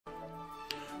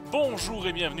Bonjour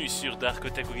et bienvenue sur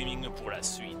DarkOtaku Gaming pour la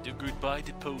suite de Goodbye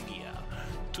Deponia.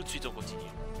 Tout de suite on continue.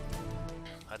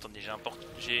 Attendez,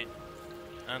 j'ai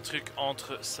un truc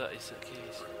entre ça et ça.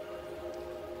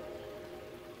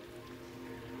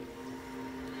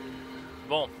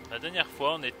 Bon, la dernière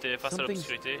fois on était face à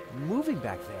l'obscurité. Moving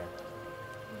back there.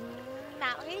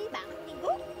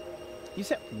 You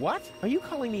said what? Are you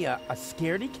calling me a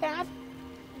scaredy cat?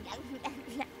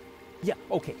 Yeah,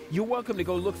 okay. You're welcome to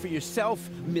go look for yourself,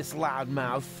 Miss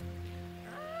Loudmouth.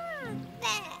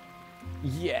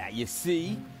 Yeah, you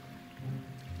see?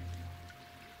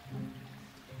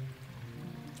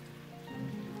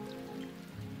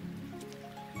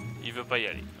 Il veut pas y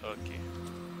aller, ok. Du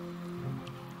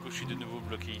coup je suis de nouveau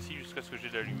bloqué ici jusqu'à ce que j'ai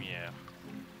de la lumière.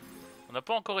 On n'a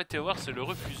pas encore été voir, c'est le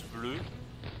Rufus bleu.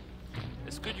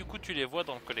 Est-ce que du coup tu les vois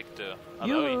dans le collecteur? Ah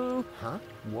bah oui. Huh?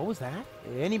 What was that?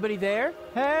 Anybody there?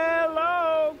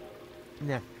 Hello?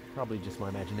 Nah, probably just my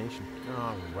imagination.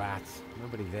 Oh, rats.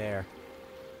 Nobody there.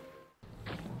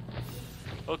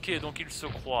 Ok, donc ils se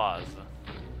croisent.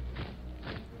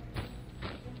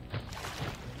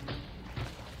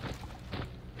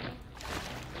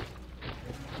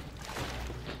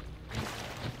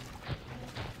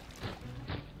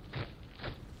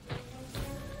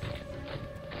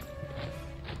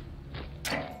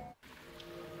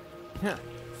 Huh.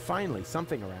 Finally,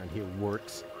 something around here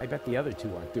works. I bet the other two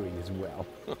aren't doing as well.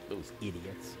 Those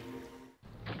idiots.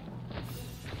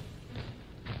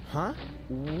 Huh?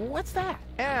 What's that?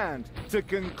 And to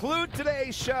conclude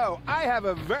today's show, I have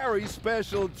a very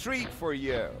special treat for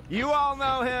you. You all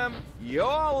know him, you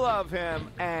all love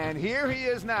him, and here he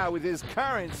is now with his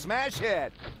current smash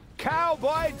hit,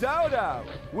 Cowboy Dodo,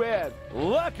 with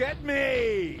Look at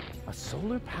Me! A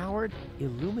solar-powered,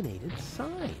 illuminated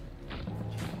sign.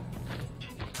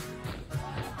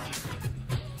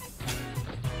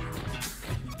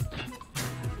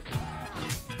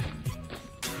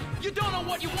 You don't know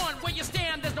what you want, where you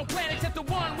stand, there's no plan except the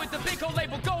one with the big old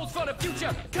label goals for the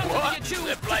future. Come what? You choose,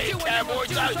 they're playing Cowboy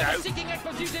Dodo. Seeking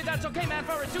exposition, that's okay man,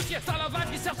 for it suits you. Style of life,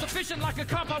 you're self-sufficient like a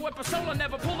cop out with persona.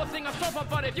 Never pull a thing off sofa,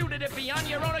 but if you did it beyond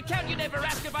your own account, you never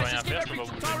ask if I should skip every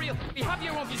tutorial. You have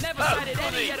your own views, never cited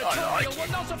any editorial. Well,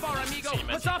 no so far, amigo,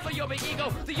 what's off of your big ego?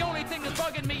 The only thing that's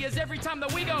bugging me is every time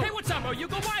that we go. Hey, what's up, bro? You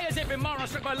go, why is every moron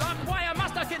struck by luck? Why am I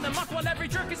stuck in the muck while every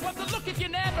jerk is what the look? If you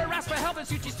never ask for help and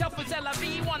suit yourself with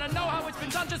LFE, wanna know how it's been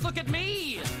done? Just look at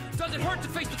me. Does it hurt to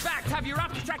face the fact? Have your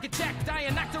options track and check. Die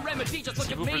and act a remedy. Just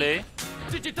look at me.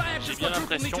 Did you die j'ai bien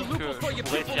l'impression que je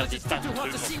pourrais faire des tas de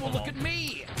trucs en ce moment.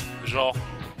 Genre,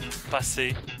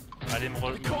 passer, aller me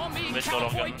mettre dans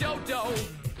l'organe.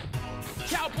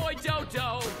 Cowboy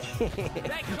Dodo.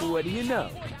 What do you know?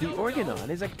 The Organon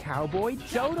is a Cowboy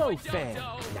Dodo fan.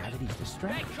 Now that he's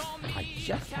distracted, I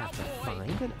just have to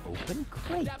find an open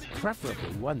crate,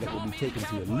 preferably one that will be taken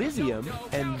to Elysium,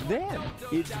 and then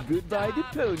it's goodbye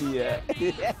Deponia.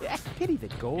 Pity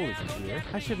that Goal isn't here.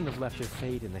 I shouldn't have left her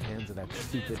fate in the hands of that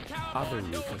stupid other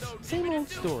Rufus. Same old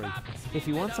story. If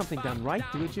you want something done right,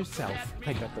 do it yourself.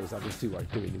 I bet those other two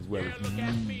aren't doing as well as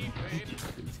me.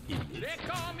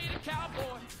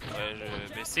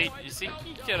 Mais c'est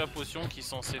qui a la potion qui est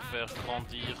censée faire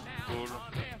grandir Paul?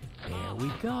 There we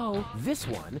go. This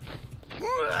one.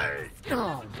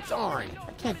 Oh, darn.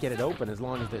 I can't get it open as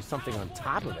long as there's something on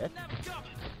top of it.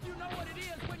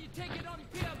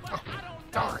 Oh,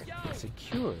 darn. It's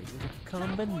secured with a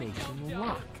combination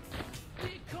lock.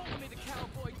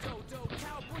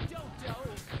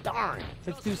 Darn.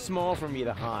 It's too small for me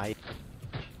to hide.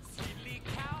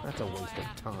 That's a waste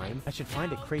of time. I should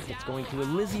find a crate that's going to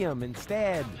Elysium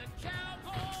instead.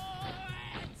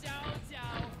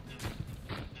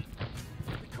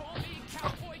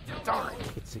 Oh, darn.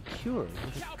 It's secured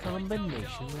with a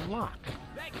combination lock.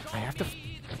 I have to...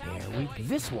 There we...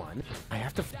 This one, I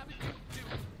have to...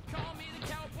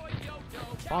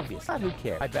 Obvious. Who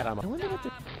cares? I bet I'm... I wonder what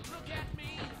the...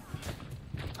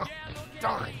 Oh,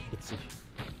 darn. It's...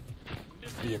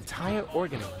 The entire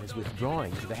Organon is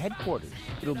withdrawing to the headquarters.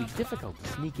 It'll be difficult to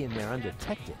sneak in there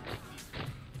undetected.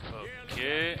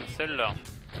 Ok, celle-là.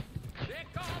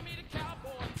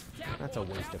 That's a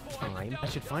waste of time. I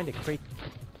should find a crate.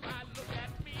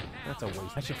 That's a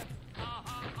waste. I should...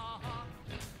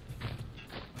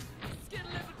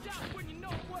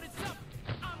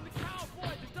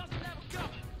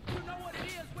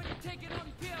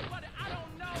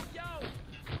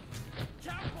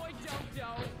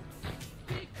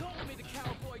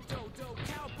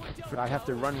 I'd have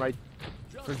to run right...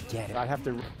 Forget it. I'd have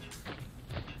to...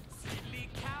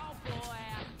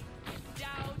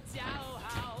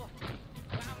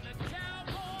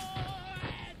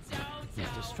 He's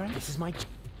distracted. This is my...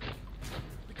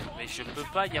 Mais je peux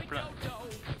pas, il y a plein...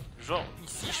 Genre,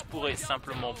 ici, je pourrais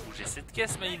simplement bouger cette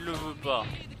caisse, mais il le veut pas.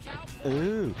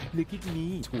 Oh, look at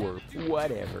me. Twerp,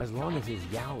 whatever, as long as he's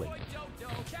yowling.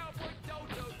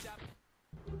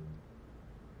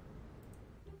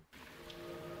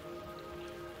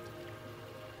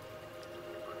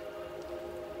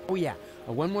 Oh yeah,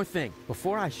 one more thing.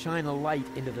 Before I shine a light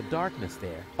into the darkness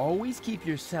there, always keep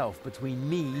yourself between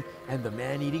me and the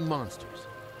man-eating monsters.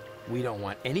 We don't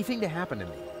want anything to happen to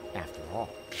me, after all.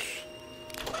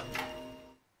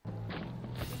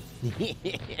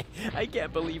 I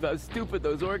can't believe how stupid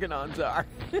those organons are.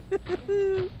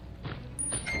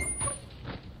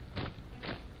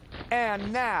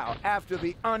 And now, after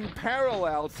the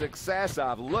unparalleled success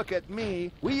of Look at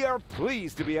Me, we are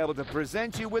pleased to be able to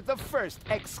present you with the first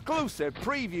exclusive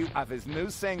preview of his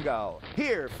new single.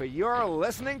 Here, for your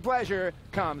listening pleasure,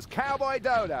 comes Cowboy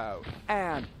Dodo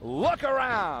and Look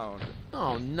Around.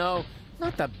 Oh no,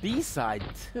 not the B-side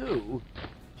too.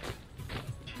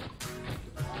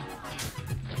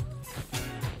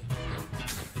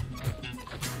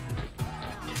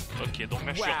 Ok, donc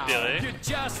là je suis repéré. You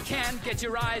just can't get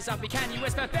your eyes off me, can you?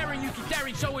 It's barbarian, you keep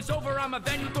daring, show is over, I'm a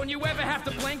venue. Don't you ever have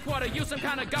to blink? What are you, some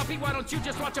kind of guppy? Why don't you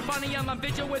just watch a bunny on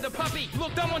vigil with a puppy?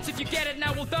 Look, done once if you get it,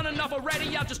 now well done enough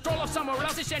already. I'll just stroll off somewhere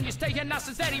else and you stay here nice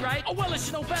and steady, right? Oh well, it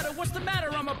should know better, what's the matter?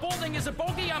 I'm a balding, is a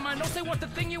bogey, I'm a no say what the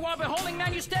thing you are beholding.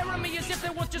 Now you stare at me as if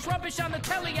there was just rubbish on the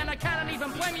telly. And I cannot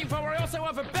even blame you, for I also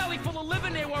have a belly full of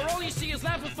living here, where all you see is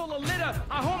lamps full of litter.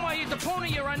 I home I eat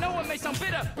Deponia, I know it may sound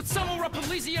bitter, but somewhere up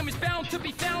Elysium is bound to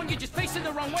be found. You're just facing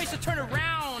the wrong way, so turn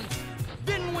around.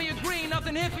 Didn't we agree?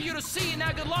 Nothing here for you to see.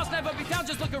 Now good loss never be found,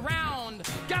 just look around.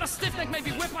 Got a stiff neck,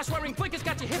 maybe whiplash, wearing blinkers,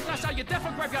 got your hip flash out, your deaf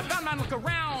and graveyard bound, man, look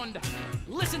around.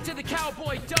 Listen to the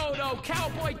Cowboy Dodo,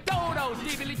 Cowboy Dodo,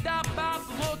 dibbly da bop,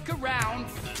 look around.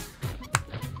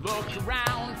 Look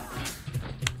around.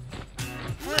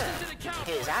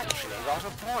 He's actually got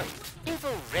a point.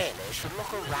 People really should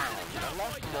look around a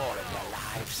lot more in their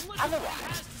lives.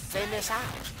 Otherwise, they miss out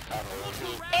on all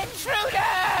the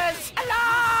intruders!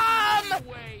 Alarm!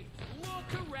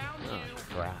 Oh,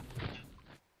 crap.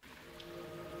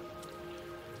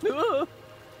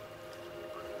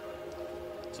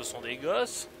 Ce sont des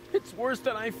gosses. It's worse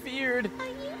than I feared. Are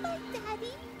you my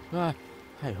daddy?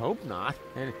 I hope not.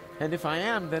 And if I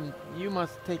am, then you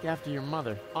must take after your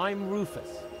mother. I'm Rufus.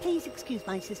 Please excuse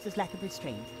my sister's lack of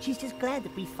restraint. She's just glad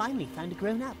that we finally found a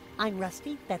grown-up. I'm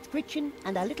Rusty, that's Gretchen,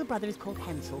 and our little brother is called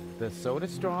Hansel. The soda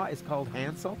straw is called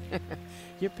Hansel?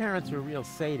 Your parents were real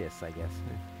sadists, I guess.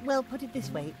 Well, put it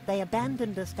this way, they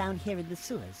abandoned us down here in the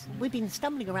sewers. We've been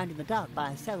stumbling around in the dark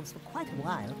by ourselves for quite a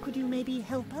while. Could you maybe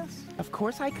help us? Of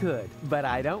course I could, but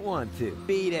I don't want to.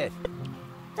 Beat it.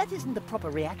 That isn't the proper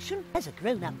reaction. As a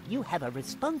grown-up, you have a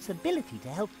responsibility to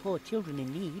help poor children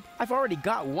in need. I've already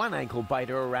got one ankle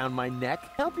biter around my neck.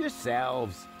 Help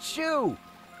yourselves. Shoo!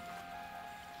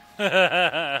 Et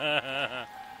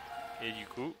du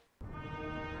coup...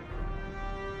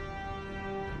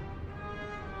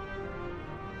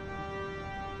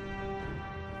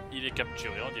 Il est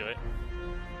capturé, on dirait.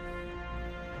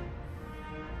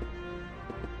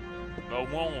 Bah au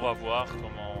moins on va voir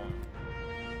comment...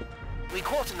 We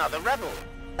caught another rebel.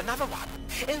 Another one.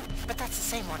 Oh, but that's the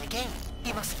same one again.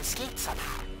 He must have escaped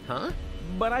somehow. Huh?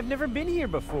 But I've never been here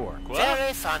before. Quoi?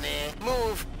 Very funny.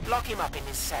 Move. Lock him up in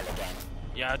his cell again.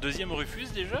 Il y a un deuxième Rufus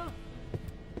déjà?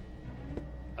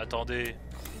 Attendez.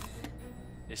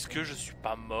 Est-ce que je suis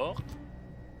pas mort?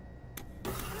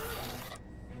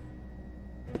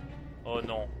 Oh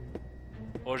non.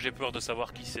 Oh, j'ai peur de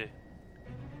savoir qui c'est.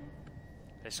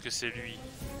 Est-ce que c'est lui?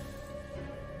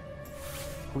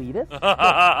 Cletus?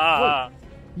 Wait,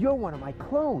 you're one of my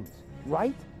clones,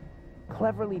 right?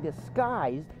 Cleverly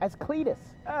disguised as Cletus.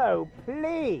 Oh,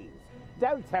 please!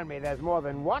 Don't tell me there's more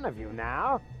than one of you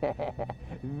now.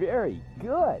 Very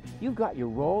good. You've got your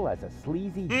role as a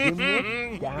sleazy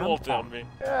dimwit down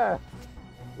pat.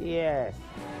 Yes.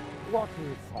 What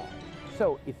is that?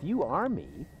 So, if you are me,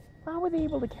 how were they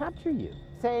able to capture you?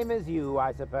 Same as you,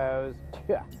 I suppose.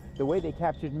 The way they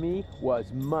captured me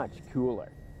was much cooler.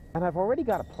 And I've already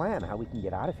got a plan how we can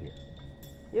get out of here.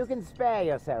 You can spare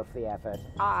yourself the effort.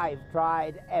 I've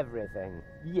tried everything.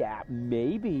 Yeah,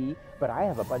 maybe, but I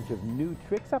have a bunch of new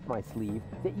tricks up my sleeve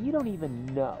that you don't even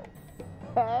know.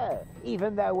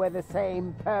 Even though we're the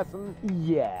same person?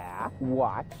 Yeah,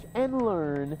 watch and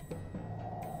learn.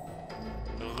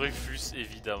 Rufus,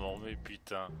 évidemment, mais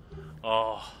putain.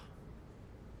 Oh.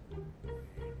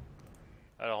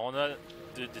 Alors, on a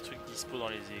des trucs dispo dans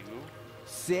les égouts.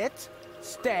 Sit.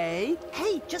 Stay.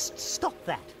 Hey, just stop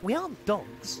that. We aren't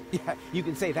dogs. Yeah, you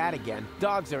can say that again.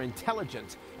 Dogs are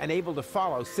intelligent and able to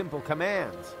follow simple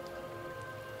commands.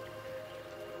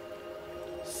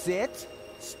 sit,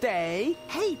 stay.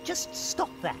 Hey, just stop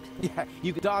that. Yeah,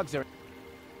 you dogs are...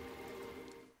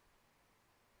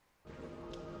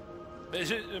 Mais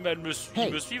elle me suit, Hey,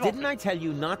 il me suit, en didn't fait. I tell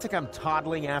you not to come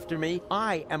toddling after me?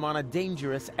 I am on a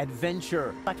dangerous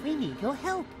adventure. But we need your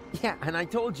help. Yeah, and I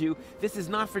told you, this is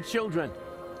not for children.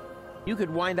 You could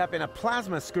wind up in a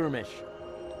plasma skirmish.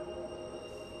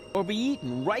 Or be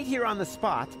eaten right here on the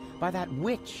spot by that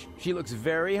witch. She looks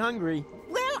very hungry.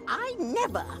 Well, I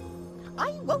never.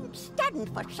 I won't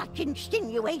stand for such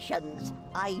insinuations.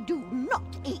 I do not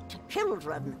eat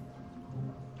children.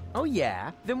 Oh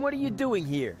yeah? Then what are you doing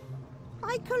here?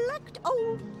 I collect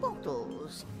old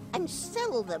bottles and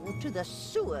sell them to the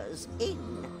sewers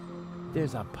inn.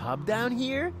 There's a pub down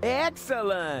here?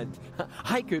 Excellent!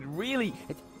 I could really...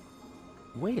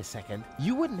 Wait a second.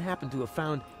 You wouldn't happen to have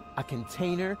found a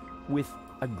container with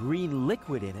a green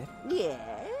liquid in it?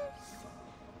 Yes.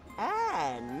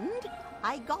 And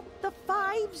I got the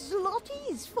 5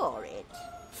 zlotys for it.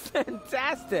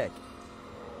 Fantastic!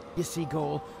 You see,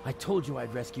 Goal, I told you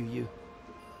I'd rescue you.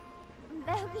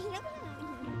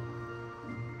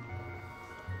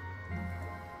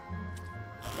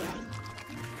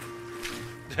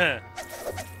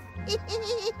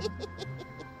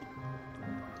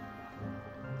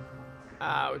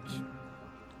 Ouch.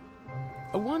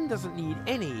 One doesn't need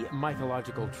any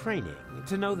mythological training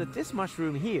to know that this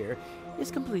mushroom here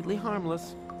is completely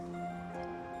harmless.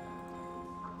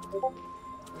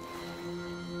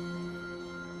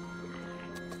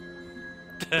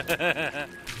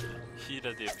 Il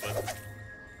a des potes.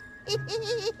 Il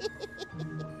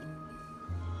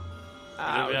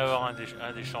devait y avoir un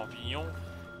des champignons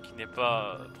qui n'est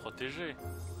pas protégé.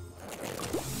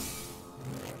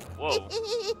 Wow.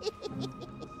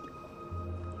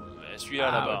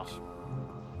 Celui-là là-bas.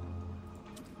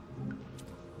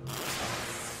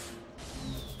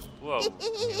 Wow.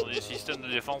 Ils ont des systèmes de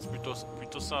défense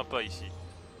plutôt sympas ici.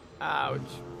 Ouch.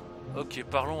 Ok,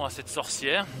 parlons à cette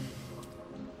sorcière.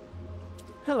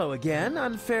 Hello again,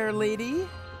 unfair lady.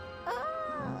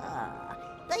 Ah,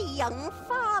 the young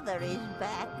father is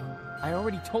back. I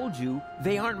already told you,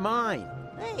 they aren't mine.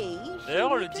 They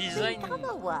D'ailleurs, le seem to design... think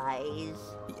otherwise.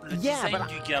 Le Yeah, design but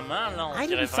du gamin, là, on I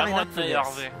dirait didn't sign vraiment up for de this.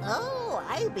 Harvey. Oh,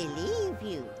 I believe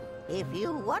you. If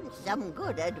you want some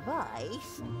good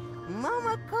advice,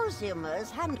 Mama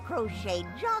Cosima's hand-crocheted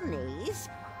johnnies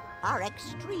are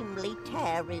extremely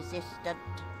tear-resistant.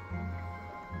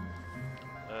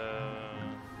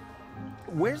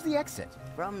 Where's the exit?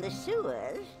 From the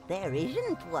sewers, there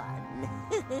isn't one.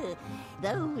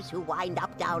 Those who wind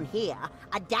up down here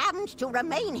are damned to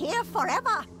remain here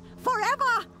forever.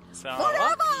 Forever! C'est un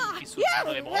rat qui soutient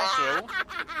dans les branches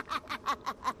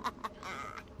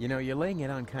You know, you're laying it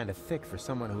on kind of thick for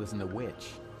someone who isn't a witch.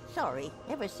 Sorry,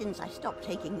 ever since I stopped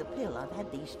taking the pill, I've had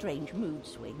these strange mood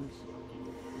swings.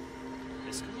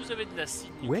 Est-ce que vous avez de l'acide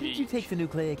nucléique? Where did you take the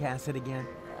nucleic acid again?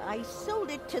 I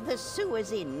sold it to the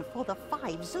sewers inn for the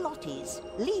 5 zlotys.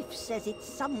 Leaf says it's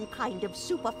some kind of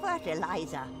super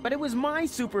fertilizer. But it was my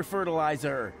super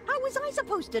fertilizer. How was I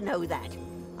supposed to know that?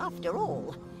 After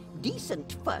all,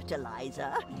 decent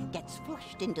fertilizer gets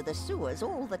flushed into the sewers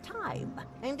all the time.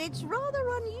 And it's rather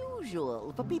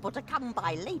unusual for people to come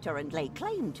by later and lay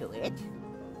claim to it.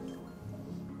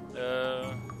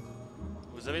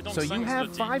 Vous avez donc So 5 you have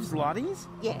zlotys. 5 zlotys?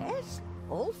 Yes,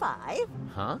 all 5.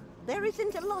 Huh? There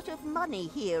isn't a lot of money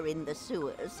here in the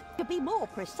sewers. To be more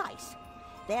precise,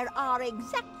 there are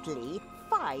exactly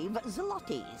 5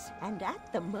 zlotys. And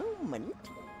at the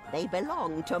moment, they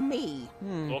belong to me.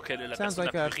 Donc elle est la Sounds personne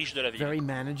like la a plus riche de la ville. very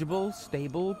manageable,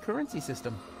 stable currency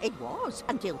system. It was,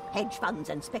 until hedge funds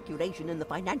and speculation in the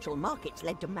financial markets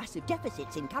led to massive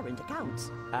deficits in current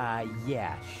accounts.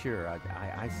 Yeah, sure,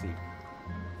 I see.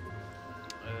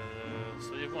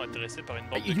 Seriez-vous intéressé par une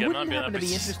bande de You gamins wouldn't bien happen to be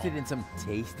investis? interested in some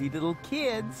tasty little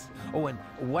kids? Oh, and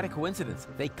what a coincidence.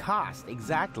 They cost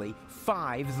exactly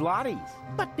 5 zlotys.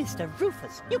 But Mr.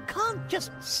 Rufus, you can't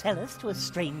just sell us to a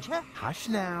stranger. Hush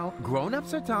now.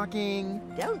 Grown-ups are talking.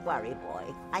 Don't worry,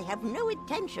 boy. I have no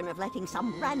intention of letting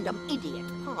some random idiot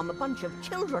palm a bunch of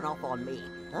children off on me.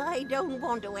 I don't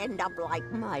want to end up like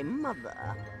my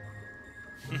mother.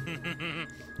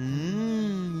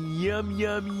 Yum,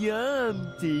 yum,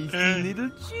 yum. Tasty little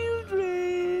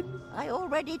children. I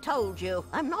already told you,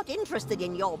 I'm not interested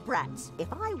in your brats.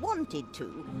 If I wanted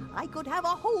to, I could have a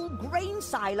whole grain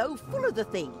silo full of the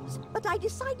things. But I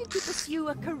decided to pursue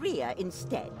a career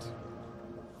instead.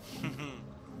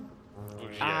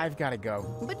 I've got to go.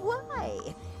 But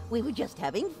why? We were just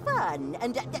having fun.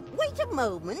 And wait a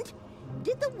moment.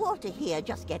 Did the water here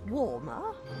just get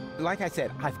warmer? Like I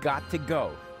said, I've got to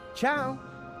go. Ciao.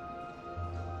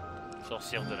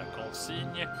 Sorcière de la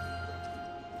consigne.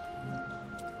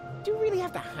 Do you really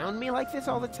have to hound me like this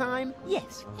all the time?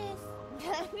 Yes.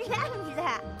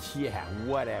 Yeah,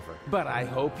 whatever. But I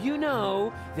hope you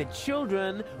know that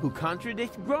children who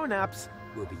contradict grown-ups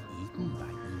will be eaten by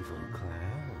evil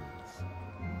clowns.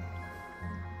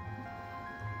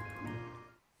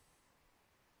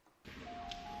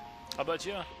 Ah bah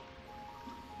tiens.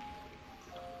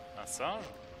 Un singe.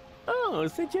 Oh,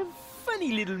 such a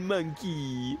funny little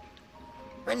monkey.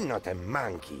 I'm not a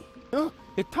monkey. Oh,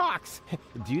 it talks.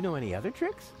 Do you know any other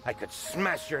tricks? I could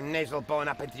smash your nasal bone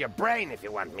up into your brain if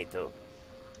you want me to.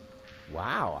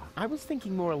 Wow, I was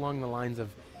thinking more along the lines of,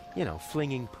 you know,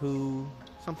 flinging poo,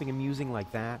 something amusing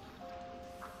like that.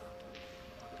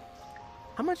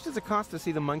 How much does it cost to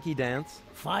see the monkey dance?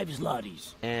 5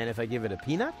 zlotys. And if I give it a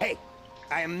peanut? Hey,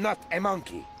 I am not a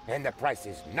monkey, and the price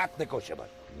is not negotiable.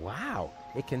 Wow,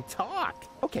 it can talk.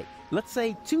 Okay, let's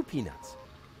say 2 peanuts.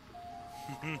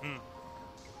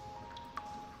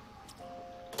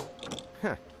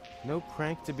 Huh, no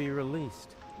crank to be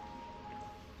released.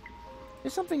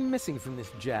 There's something missing from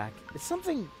this jack. It's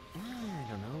something, I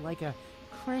don't know, like a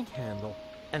crank handle.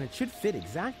 And it should fit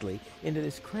exactly into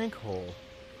this crank hole.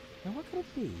 Now what could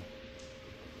it be?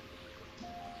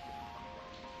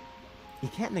 You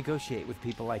can't negotiate with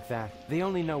people like that. They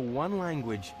only know one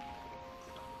language.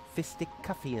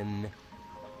 Fisticuffian.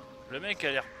 Le mec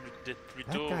a l'air d'être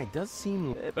plutôt... That guy does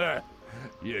seem...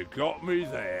 You got me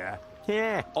there.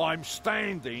 Yeah. I'm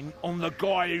standing on the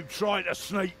guy who tried to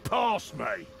sneak past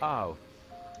me. Oh.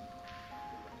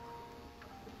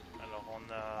 Alors on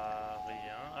a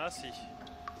rien. Ah si.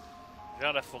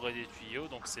 Vers la forêt des tuyaux,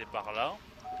 donc c'est par là.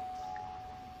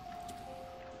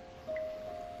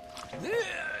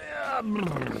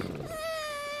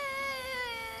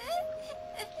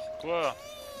 Quoi?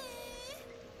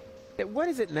 What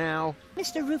is it now?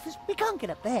 Mr. Rufus, we can't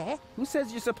get up there. Who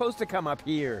says you're supposed to come up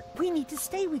here? We need to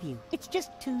stay with you. It's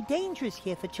just too dangerous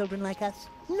here for children like us.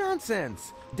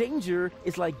 Nonsense! Danger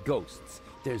is like ghosts.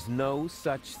 There's no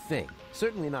such thing.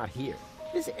 Certainly not here.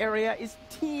 This area is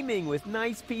teeming with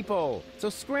nice people. So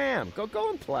scram, go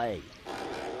and play.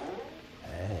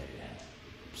 Hey.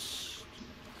 Psst.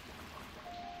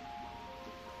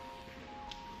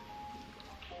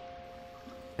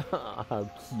 How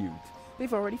cute.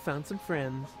 They've already found some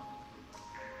friends.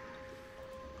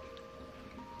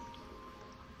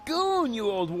 Goon, you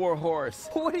old warhorse!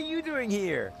 What are you doing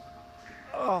here?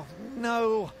 Oh,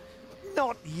 no.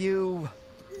 Not you.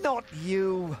 Not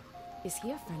you. Is he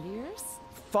a friend of yours?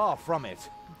 Far from it.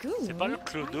 Goon, C'est pas le why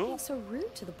clodo? are you so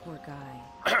rude to the poor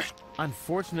guy?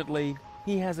 Unfortunately,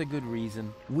 he has a good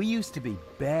reason. We used to be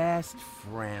best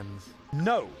friends.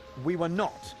 No, we were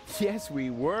not. Yes, we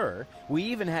were. We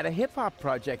even had a hip-hop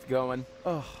project going.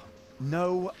 Oh,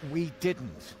 no, we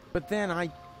didn't. But then I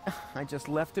just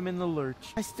left him in the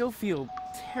lurch. I still feel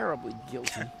terribly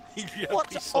guilty. Il lui a What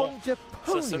pris son... on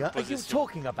Deponia are you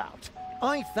talking about?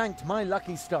 I thanked my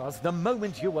lucky stars the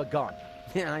moment you were gone.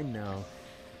 Yeah, I know.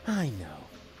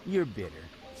 You're bitter.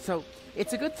 So,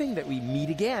 it's a good thing that we meet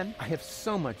again. I have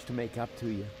so much to make up to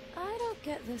you. I don't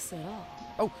get this at all.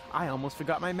 Oh, I almost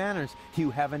forgot my manners.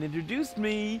 You haven't introduced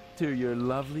me to your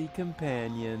lovely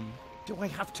companion. Do I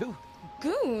have to?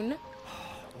 Goon?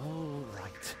 All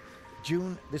right.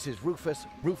 June, this is Rufus.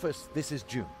 Rufus, this is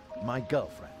June, my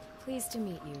girlfriend. Pleased to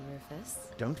meet you, Rufus.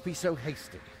 Don't be so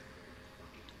hasty.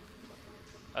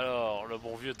 Alors, le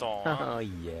bon vieux temps, hein? Oh,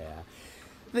 yeah.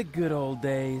 The good old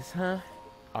days, huh?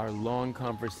 Our long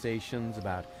conversations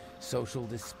about social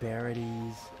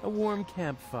disparities, a warm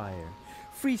campfire,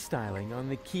 freestyling on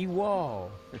the quay wall.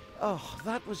 Oh,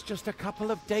 that was just a couple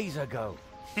of days ago.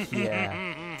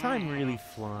 Yeah, time really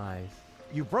flies.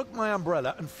 You broke my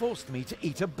umbrella and forced me to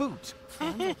eat a boot.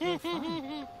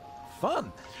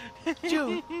 Fun?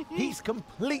 June, he's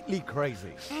completely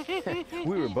crazy.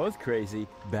 We were both crazy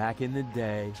back in the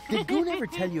day. Did Goon ever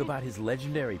tell you about his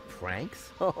legendary pranks?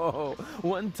 Oh,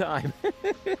 one time,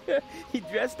 he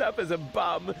dressed up as a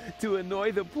bum to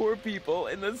annoy the poor people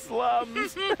in the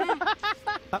slums.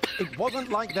 It wasn't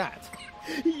like that.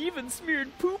 He even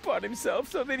smeared poop on himself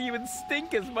so that he would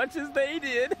stink as much as they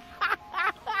did.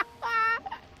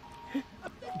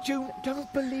 June,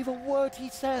 don't believe a word he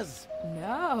says.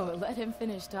 No, let him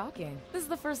finish talking. This is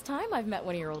the first time I've met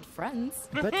one of your old friends.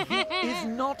 But he is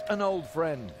not an old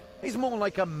friend. He's more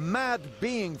like a mad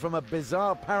being from a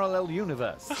bizarre parallel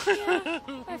universe. Yeah,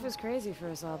 life was crazy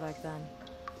for us all back then.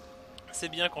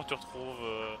 C'est bien quand tu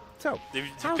retrouves So, des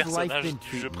how's life personnages been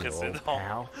du jeu treating you, old précédent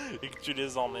pal? et que tu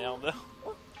les emmerdes.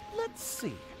 Let's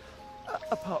see.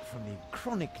 Apart from the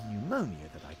chronic pneumonia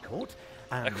that I caught,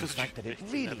 and the fact that it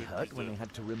really hurt when they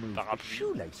had to remove a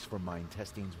shoelace from my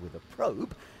intestines with a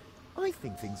probe, I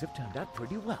think things have turned out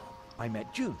pretty well. I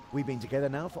met June. We've been together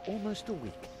now for almost a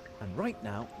week, and right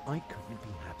now I couldn't be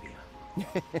happier.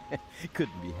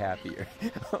 Couldn't be happier.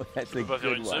 Oh, that's a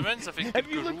good one. Have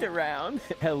you looked around?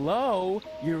 Hello,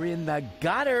 you're in the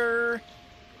gutter.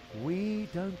 We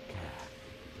don't care,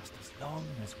 just as long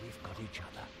as we've got each other.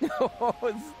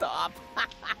 Oh, stop.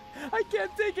 I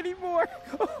can't take any more.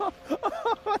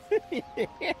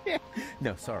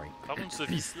 No, sorry.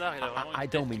 I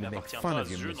don't mean to make fun of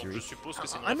your misery.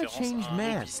 I'm a changed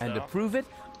man, and to prove it,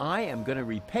 I am going to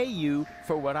repay you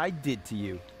for what I did to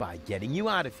you by getting you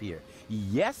out of here.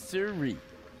 Yes, sirree.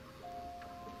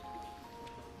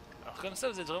 Comme ça,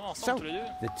 vous êtes vraiment ensemble tous les deux?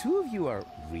 The two of you are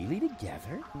really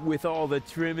together? With all the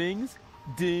trimmings?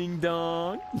 Ding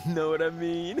dong. Know what I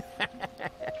mean?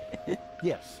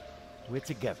 Yes, we're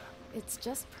together. It's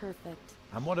just perfect.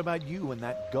 And what about you and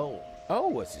that goal?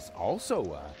 Oh, this is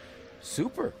also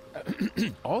super.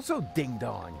 Also ding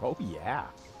dong. Oh, yeah.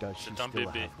 Does she still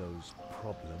have those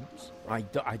problems? I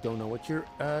don't know what you're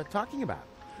talking about.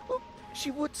 Well, she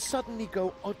would suddenly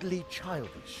go oddly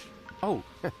childish. Oh,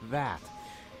 that.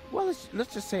 Well,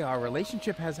 let's just say our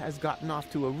relationship has gotten off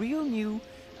to a real new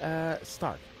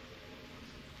start.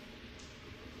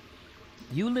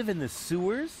 You live in the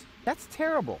sewers? That's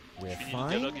terrible. We're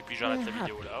fine. We're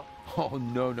happy. Oh,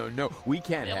 no. We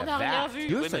can't have that.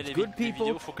 You're such good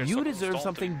people. You deserve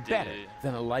something better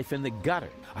than a life in the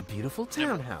gutter. A beautiful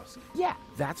townhouse. Yeah,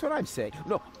 that's what I'm saying.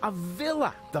 No, a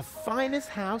villa. The finest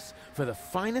house for the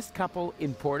finest couple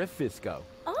in Portofisco.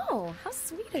 Oh, how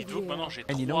sweet of you.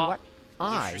 And you know what?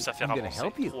 I'm going to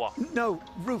help you. No,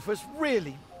 Rufus,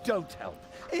 really, don't help.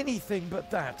 Anything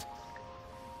but that.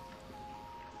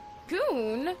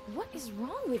 Goon, what is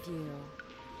wrong with you?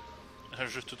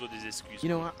 Je te dois des excuses. You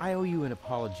know, I owe you an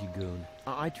apology, Goon.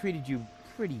 I treated you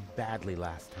pretty badly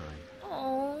last time.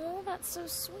 Oh, that's so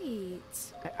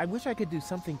sweet. I wish I could do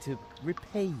something to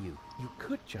repay you. You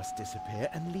could just disappear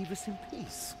and leave us in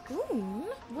peace. Goon,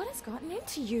 what has gotten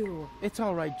into you? It's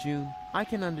all right, June. I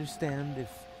can understand if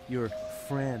your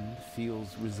friend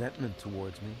feels resentment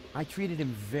towards me. I treated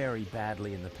him very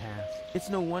badly in the past. It's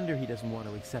no wonder he doesn't want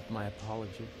to accept my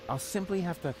apology. I'll simply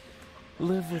have to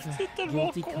live with a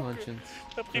guilty conscience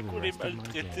for the rest of my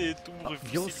days.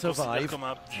 You'll survive.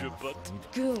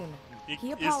 Goon,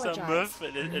 he apologized.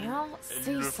 Now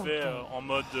say something. En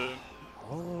mode.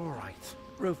 All right,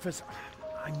 Rufus,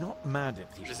 I'm not mad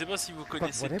at you. Je sais pas si vous But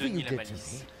connaissez whatever Denis you la did to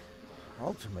malice. me,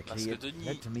 ultimately, it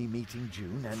led to me meeting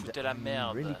June, and Foutait la I'm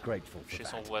merde really grateful for chez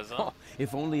son that. voisin. Oh,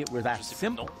 if only it were that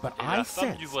simple. But I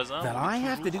sense that I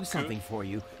have to do something for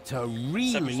you to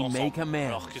really make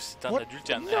amends. Alors que c'est un What? adulte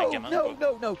et un gamin.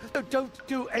 No, don't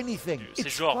do anything. C'est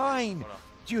It's genre, fine. voilà.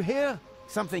 Do you hear?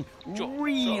 Something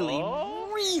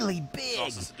really big. Non,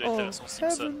 ça doit être la version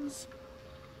Simpson. Heavens.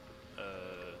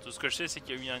 Tout ce que je sais, c'est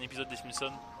qu'il y a eu un épisode des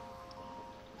Simpsons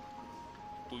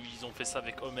où ils ont fait ça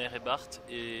avec Homer et Bart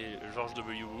et George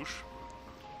W. Bush,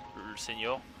 le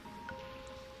senior.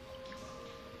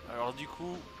 Alors du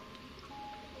coup...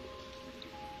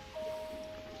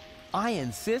 I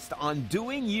insist on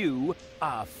doing you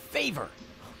a favor.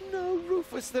 No,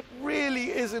 Rufus, that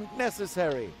really isn't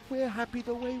necessary. We're happy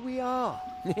the way we are.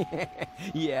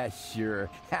 Yeah, sure.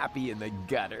 Happy in the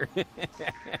gutter.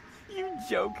 You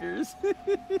jokers.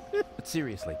 But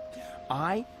seriously,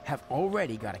 I have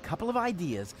already got a couple of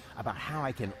ideas about how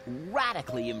I can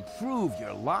radically improve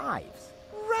your lives.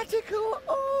 Radical?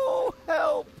 Oh,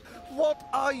 help! What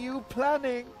are you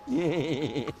planning?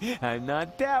 I'm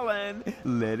not telling.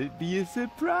 Let it be a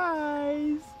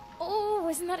surprise. Oh,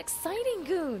 isn't that exciting,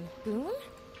 Goon? Goon?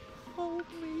 Hold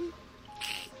me.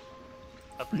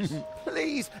 A plus.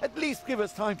 Please, at least give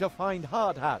us time to find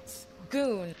hard hats.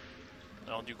 Goon.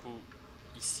 Alors du coup,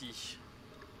 ici...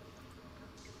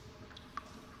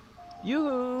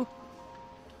 Yoo-hoo!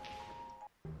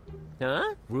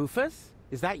 Huh? Rufus?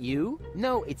 Is that you?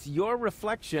 No, it's your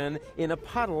reflection in a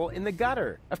puddle in the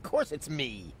gutter. Of course it's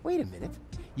me. Wait a minute.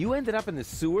 You ended up in the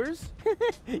sewers?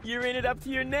 You're in it up to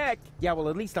your neck. Yeah, well,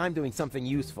 at least I'm doing something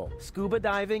useful. Scuba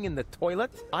diving in the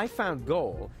toilet? I found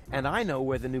gold, and I know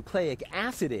where the nucleic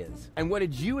acid is. And what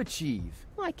did you achieve?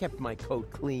 I kept my coat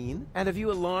clean. And have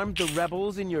you alarmed the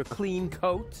rebels in your clean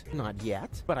coat? Not yet.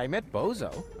 But I met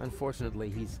Bozo. Unfortunately,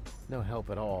 he's no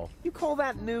help at all. You call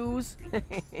that news?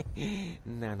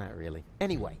 No, not really.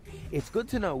 Anyway, it's good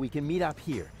to know we can meet up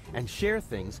here and share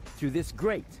things through this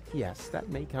grate. Yes, that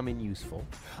may come in useful.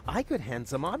 I could hand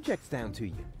some objects down to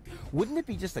you. Wouldn't it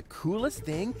be just the coolest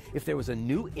thing if there was a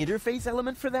new interface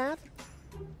element for that?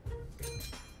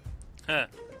 Huh.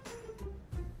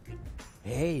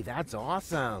 Hey, that's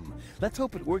awesome. Let's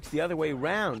hope it works the other way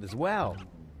round as well.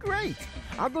 Great.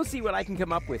 I'll go see what I can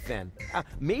come up with then.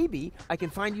 Maybe I can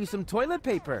find you some toilet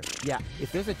paper. Yeah,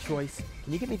 if there's a choice,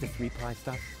 can you get me the 3-ply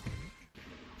stuff?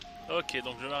 Ok,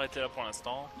 donc je vais m'arrêter là pour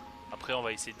l'instant. Après, on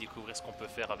va essayer de découvrir ce qu'on peut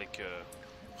faire avec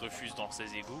Rufus dans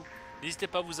ses égouts. N'hésitez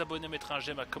pas à vous abonner, mettre un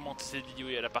j'aime, à commenter cette vidéo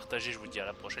et à la partager. Je vous dis à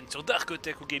la prochaine sur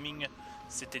DarkOtaku Gaming.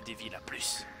 C'était Devil, à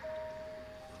plus.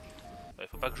 Il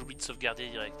faut pas que j'oublie de sauvegarder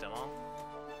directement.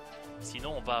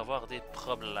 Sinon, on va avoir des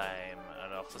problèmes.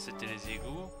 Alors, ça c'était les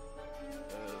égouts.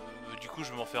 Du coup,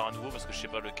 je vais m'en faire un nouveau parce que je sais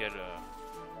pas lequel.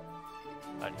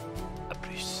 Allez, à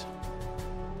plus.